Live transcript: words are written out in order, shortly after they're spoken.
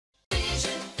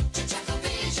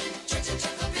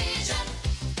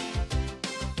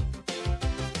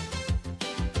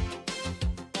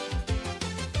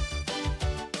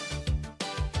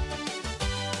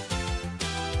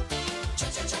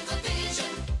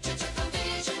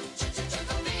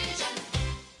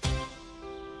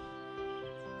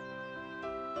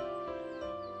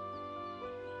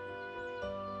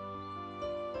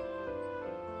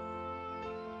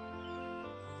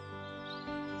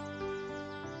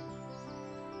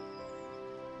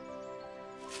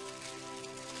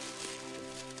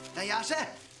There you are, sir.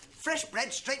 Fresh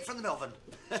bread straight from the oven.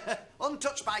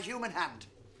 Untouched by human hand.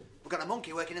 We've got a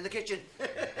monkey working in the kitchen.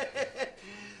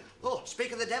 Oh,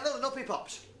 speak of the devil and up he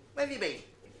pops. Where have you been?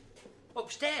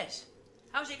 Upstairs.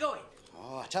 How's it going?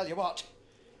 Oh, I tell you what.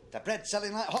 The bread's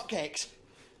selling like hotcakes.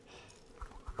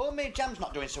 Homemade jam's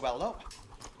not doing so well, though.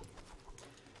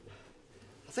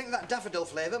 I think that daffodil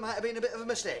flavour might have been a bit of a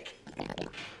mistake.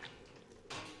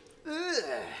 Ugh.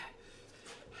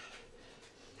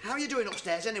 How are you doing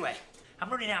upstairs, anyway? I'm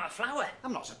running out of flour.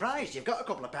 I'm not surprised. You've got a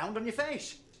couple of pounds on your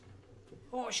face.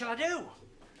 What shall I do?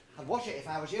 I'd wash it if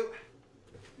I was you.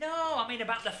 No, I mean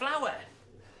about the flour.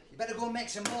 You better go and make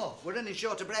some more. We're running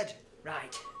short of bread.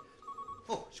 Right.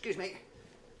 Oh, excuse me.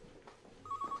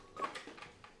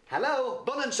 Hello,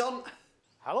 Bun and Son.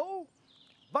 Hello,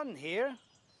 Bun here.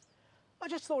 I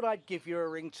just thought I'd give you a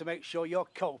ring to make sure you're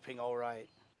coping all right.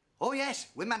 Oh, yes,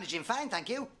 we're managing fine, thank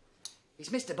you. It's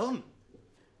Mr. Bun.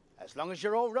 As long as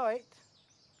you're all right.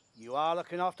 You are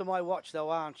looking after my watch,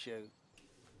 though, aren't you?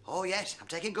 Oh, yes, I'm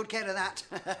taking good care of that.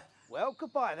 Well,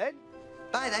 goodbye, then.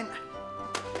 Bye, then.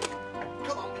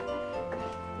 Come on.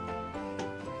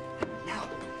 Now,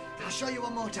 I'll show you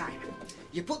one more time.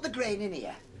 You put the grain in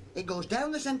here. It goes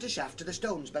down the centre shaft to the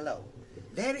stones below.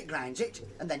 There it grinds it,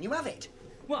 and then you have it.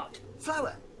 What?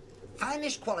 Flour.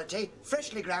 Finest quality,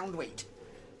 freshly ground wheat.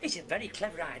 It's a very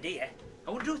clever idea.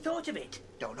 I wonder who thought of it.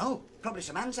 Don't know. Probably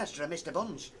some ancestor of Mr.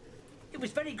 Bun's. It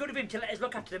was very good of him to let us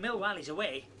look after the mill while he's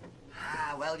away.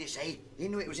 Ah, well, you see, he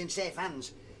knew it was in safe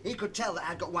hands. He could tell that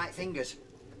I'd got white fingers.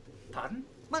 Pardon?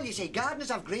 Well, you see,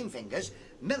 gardeners have green fingers,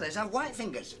 millers have white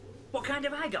fingers. What kind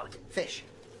have I got? Fish.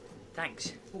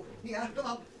 Thanks. Oh, here, come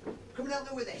on. Come and help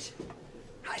me with this.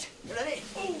 Right, you ready?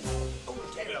 Oh,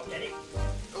 steady, steady.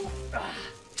 Oh,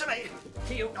 to me.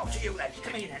 To you. No, to you then.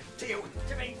 To me then. To you.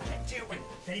 To me. To you.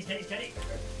 Steady, steady, steady.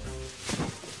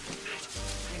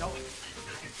 You know,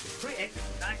 put it in.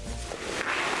 Right.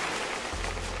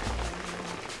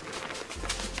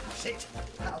 That's it.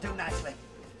 That'll do nicely.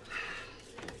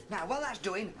 Now, while that's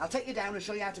doing, I'll take you down and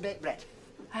show you how to bake bread.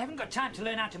 I haven't got time to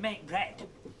learn how to make bread.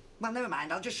 Well, never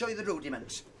mind. I'll just show you the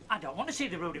rudiments. I don't want to see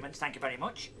the rudiments, thank you very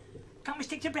much. Can't we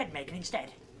stick to bread making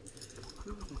instead?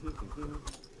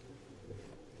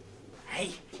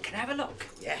 Hey, can I have a look?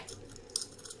 Yeah,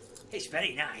 It's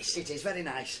very nice. it is very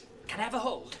nice. Can I have a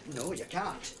hold? No, you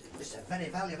can't. This is a very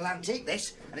valuable antique,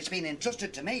 this, and it's been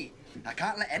entrusted to me. I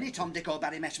can't let any Tom, Dick or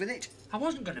Barry mess with it. I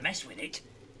wasn't going to mess with it.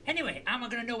 Anyway, how am I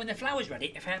going to know when the flour's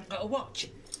ready if I haven't got a watch?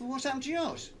 Well, what's happened to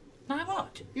yours? My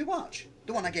what? Your watch?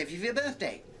 The one I gave you for your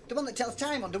birthday. The one that tells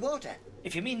time underwater.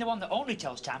 If you mean the one that only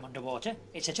tells time underwater,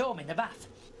 it's at home in the bath.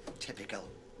 Typical.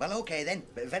 Well, OK then,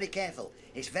 but very careful.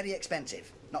 It's very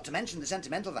expensive. Not to mention the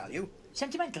sentimental value.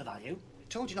 Sentimental value? I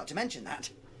told you not to mention that.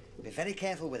 Be very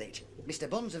careful with it. Mr.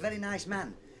 Bun's a very nice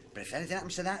man, but if anything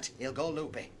happens to that, he'll go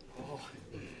loopy. Oh.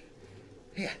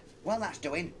 Here, while that's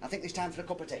doing, I think it's time for a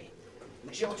cup of tea.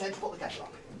 And it's your turn to put the kettle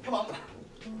on. Come on.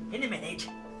 In a minute.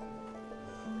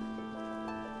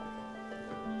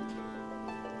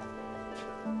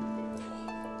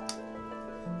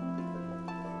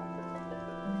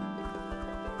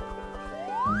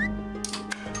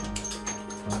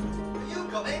 Are you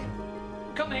coming?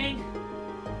 Come in.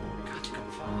 Can't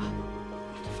come far.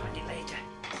 Have to find it later.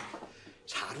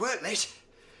 It's hard work, this.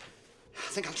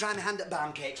 I think I'll try my hand at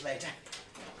barn cakes later.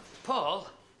 Paul?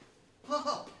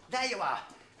 Oh, there you are.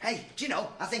 Hey, do you know,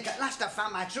 I think at last I've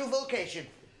found my true vocation.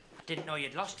 I didn't know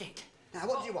you'd lost it. Now,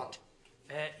 what do you want?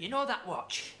 You know that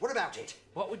watch? What about it?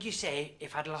 What would you say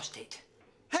if I'd lost it?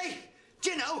 Hey,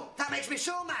 do you know, that makes me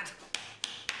so mad.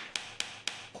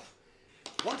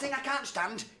 One thing I can't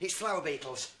stand is flower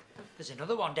beetles. There's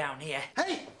another one down here.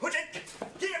 Hey, what's it?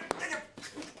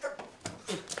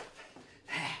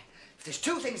 If there's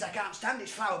two things I can't stand,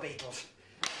 it's flower beetles.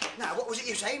 Now, what was it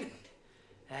you were saying?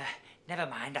 Never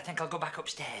mind, I think I'll go back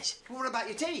upstairs. What about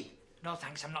your tea? No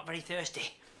thanks, I'm not very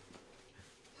thirsty.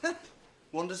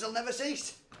 Wonders will never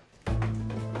cease.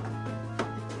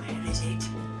 Where is it?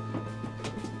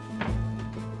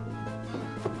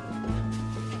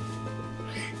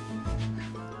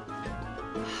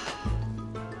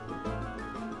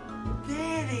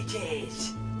 There it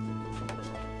is.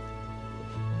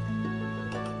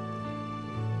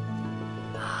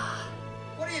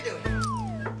 What are you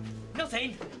doing?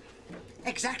 Nothing.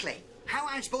 Exactly. How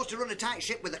I'm supposed to run a tight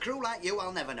ship with a crew like you,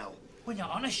 I'll never know. We're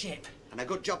not on a ship. And a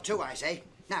good job too, I say.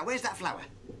 Now, where's that flour?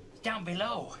 Down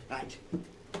below. Right.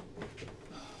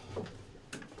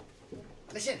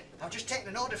 Listen, I've just taken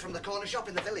an order from the corner shop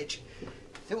in the village.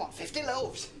 They want 50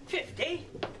 loaves. 50?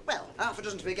 Well, half a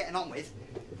dozen to be getting on with.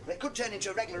 But it could turn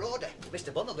into a regular order.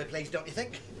 Mr. Bunn will be pleased, don't you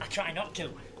think? I try not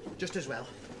to. Just as well.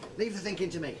 Leave the thinking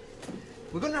to me.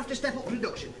 We're going to have to step up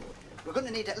production. We're going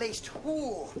to need at least,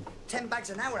 10 bags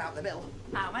an hour out the mill.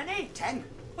 How many? 10.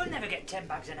 We'll never get 10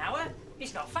 bags an hour.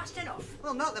 It's not fast enough.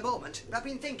 Well, not at the moment, but I've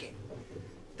been thinking.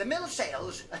 The mill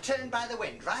sails are turned by the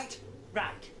wind, right?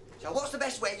 Right. So what's the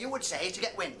best way you would say to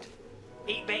get wind?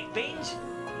 Eat baked beans?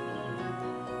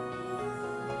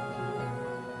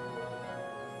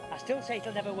 I still say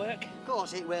it'll never work. Of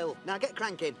course it will. Now get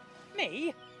cranking.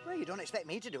 Me? Well, you don't expect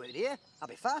me to do it, do you? I'll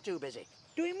be far too busy.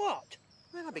 Doing what?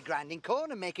 Well, I'll be grinding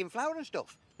corn and making flour and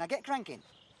stuff. Now get cranking.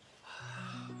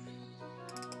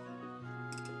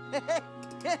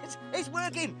 Yes, it's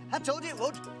working. I told you it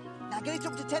would. Now get it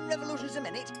up to 10 revolutions a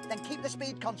minute, then keep the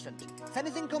speed constant. If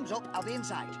anything comes up, I'll be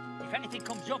inside. If anything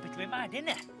comes up, it'll be my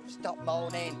dinner. Stop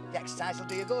moaning. The exercise will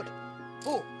do you good.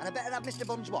 Oh, and I better have Mr.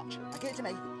 Bunn's watch. Now give it to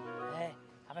me.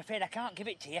 I'm afraid I can't give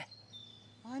it to you.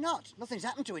 Why not? Nothing's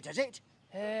happened to it, has it?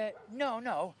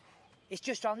 No. It's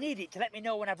just I'll need it to let me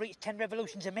know when I've reached 10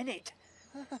 revolutions a minute.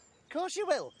 Of course you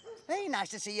will. Hey, nice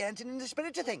to see you entering in the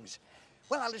spirit of things.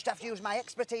 Well, I'll just have to use my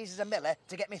expertise as a miller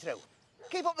to get me through.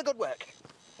 Keep up the good work.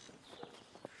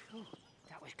 Ooh,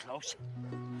 that was close.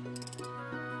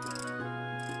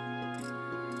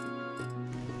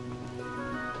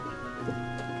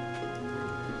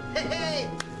 Hey,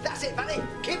 that's it, Barry.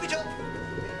 Keep it up.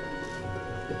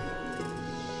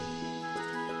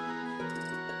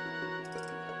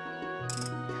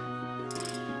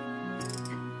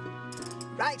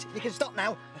 Right, you can stop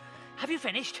now. Have you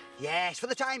finished? Yes, for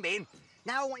the time being.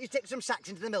 Now I want you to take some sacks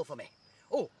into the mill for me.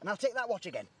 Oh, and I'll take that watch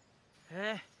again.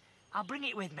 I'll bring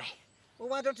it with me. Well,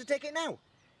 why don't you take it now?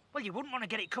 Well, you wouldn't want to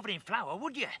get it covered in flour,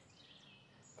 would you?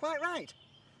 Quite right.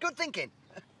 Good thinking.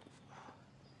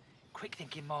 Quick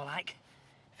thinking, more like.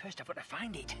 First, I've got to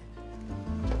find it.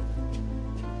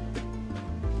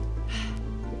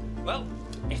 Well,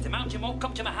 if the mountain won't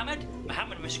come to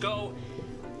Mohammed must go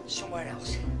somewhere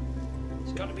else.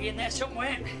 It's got to be in there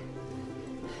somewhere.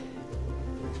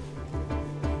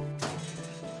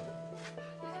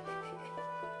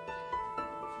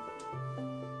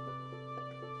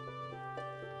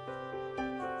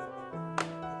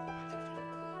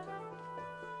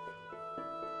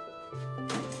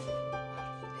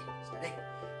 Steady.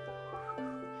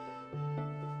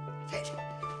 That's it.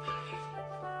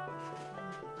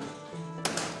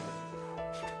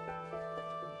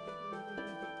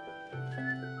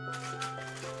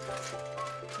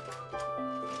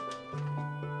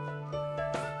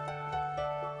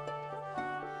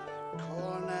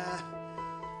 Corner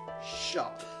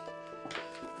shop.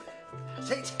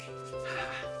 That's it.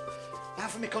 Now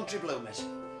for my country bloomers.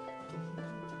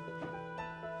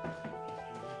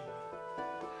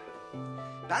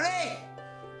 Barry!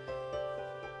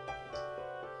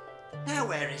 Now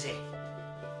where is he?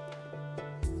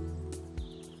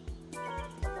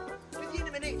 With you in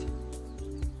a minute.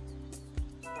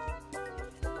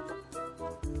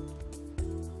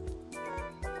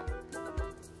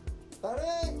 Barry!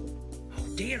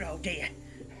 Oh dear.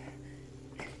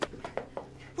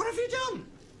 What have you done?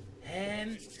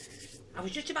 I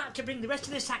was just about to bring the rest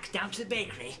of the sacks down to the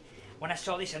bakery when I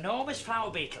saw this enormous flour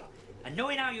beetle. And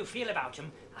knowing how you feel about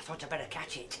them, I thought I'd better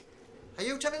catch it. Are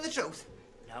you telling the truth?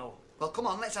 No, Well, come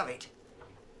on, let's have it.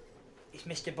 it's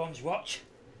Mr. Bunn's watch.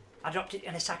 I dropped it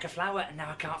in a sack of flour and now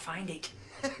I can't find it.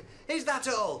 Is that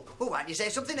all? Oh, why didn't you say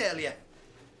something earlier?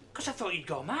 'Cause I thought you'd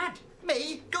go mad.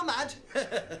 Me? Go mad?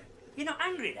 You're not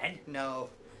angry then? No.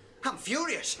 I'm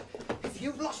furious. If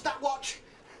you've lost that watch,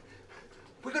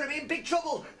 we're going to be in big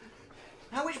trouble.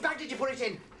 Now, which bag did you put it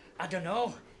in? I don't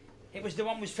know. It was the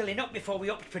one was filling up before we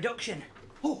upped production.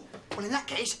 Oh, well, in that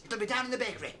case, it'll be down in the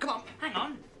bakery. Come on. Hang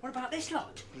on, what about this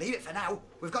lot? Leave it for now.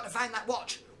 We've got to find that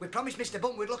watch. We promised Mr.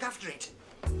 Bunn we'd look after it.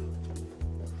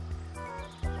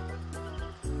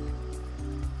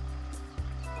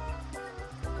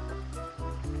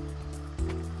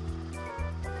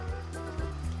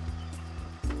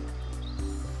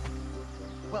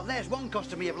 Well, there's one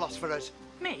customer you've lost for us.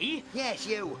 Me? Yes,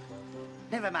 you.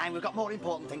 Never mind, we've got more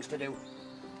important things to do.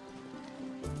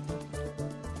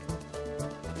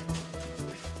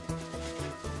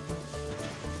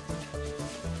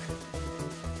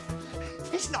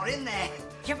 It's not in there.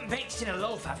 You haven't baked it in a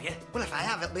loaf, have you? Well, if I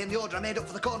have, it'll be in the order I made up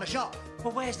for the corner shop.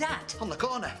 Well, where's that? On the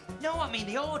corner. No, I mean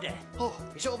the order. Oh,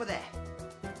 it's over there.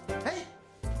 Hey?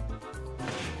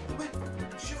 Where?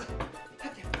 Sure.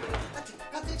 That's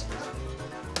it.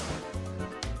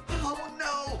 Oh,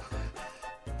 no.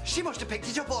 She must have picked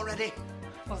it up already.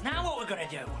 Well, now what we're gonna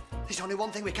do? There's only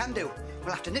one thing we can do.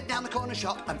 We'll have to nip down the corner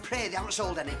shop and pray they haven't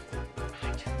sold any.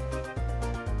 Right.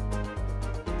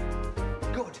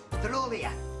 Good. They're all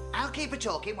here. I'll keep her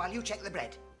talking while you check the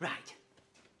bread. Right.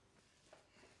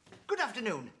 Good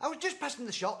afternoon. I was just passing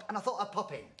the shop and I thought I'd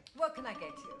pop in. What can I get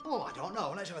you? Oh, I don't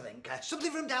know. Let's have a think.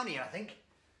 Something from down here, I think.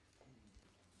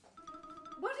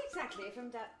 What exactly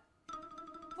from that?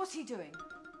 What's he doing?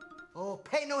 Oh,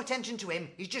 pay no attention to him.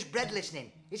 He's just bread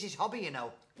listening. It's his hobby, you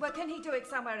know. Well, can he do it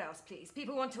somewhere else, please?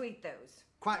 People want to eat those.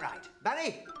 Quite right.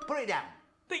 Barry, put it down.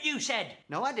 But you said...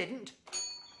 No, I didn't.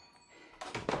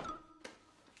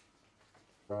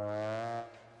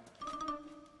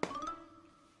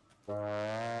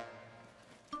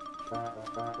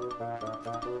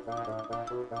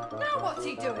 Now what's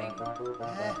he doing?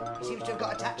 He seems to have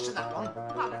got attached to that one.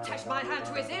 I'll attach my hand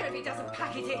to his ear if he doesn't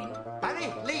pack it in.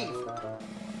 Barry, leave.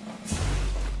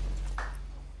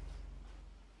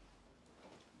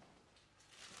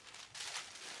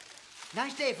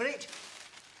 Nice day for it.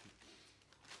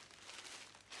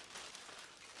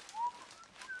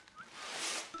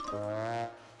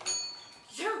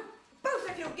 You! Both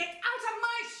of you get out of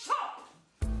my shop!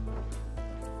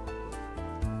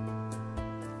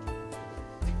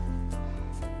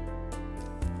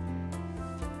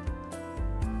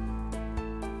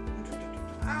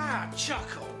 Ah,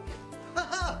 Chuckle.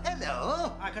 Oh,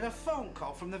 hello. I got a phone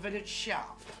call from the village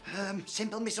shop.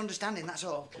 Simple misunderstanding, that's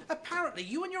all. Apparently,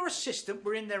 you and your assistant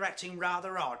were in there acting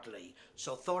rather oddly,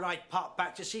 so thought I'd pop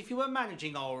back to see if you were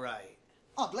managing all right.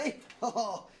 Oddly?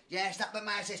 Oh, yes, that but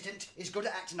my assistant is good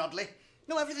at acting oddly.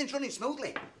 No, everything's running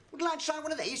smoothly. Would you like to try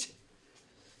one of these?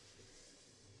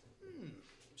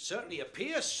 Certainly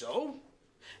appears so.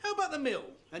 How about the mill?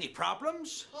 Any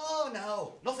problems? Oh,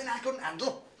 no, nothing I couldn't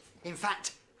handle. In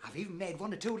fact, I've even made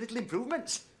one or two little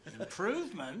improvements.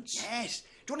 Improvements? Yes.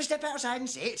 Do you want to step outside and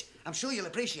see it? I'm sure you'll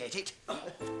appreciate it.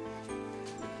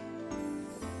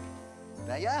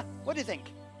 There you are. What do you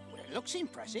think? Well, it looks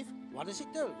impressive. What does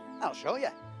it do? I'll show you.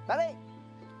 Barry,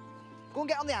 go and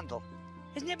get on the handle.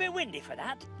 Isn't it a bit windy for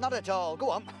that? Not at all.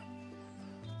 Go on.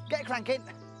 Get cranking.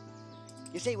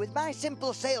 You see, with my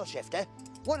simple sail shifter,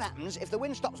 what happens if the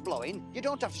wind stops blowing, you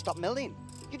don't have to stop milling.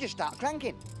 You just start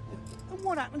cranking. And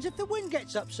what happens if the wind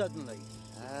gets up suddenly?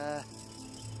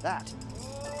 That.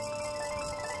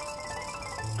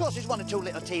 Of course, there's one or two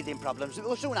little teething problems, but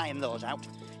we'll soon iron those out.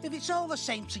 If it's all the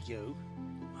same to you,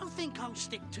 I think I'll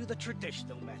stick to the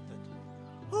traditional method.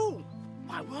 Oh,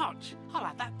 my watch. I'll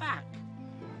have that back.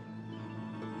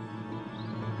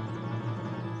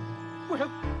 Well,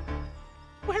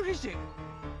 where is it?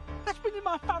 That's been in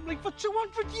my family for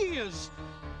 200 years.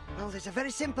 Well, there's a very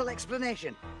simple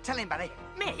explanation. Tell him, Barry.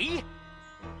 Me?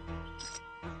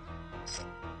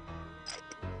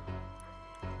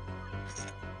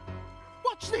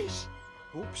 What's this?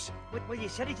 Oops. Well, you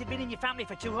said it had been in your family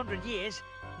for 200 years.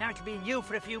 Now it's been you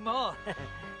for a few more.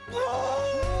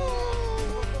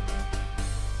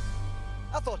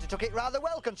 I thought he took it rather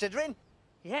well, considering.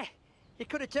 Yeah, it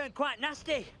could have turned quite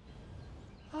nasty.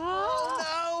 Oh,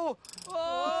 no!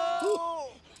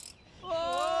 Oh!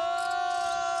 Oh!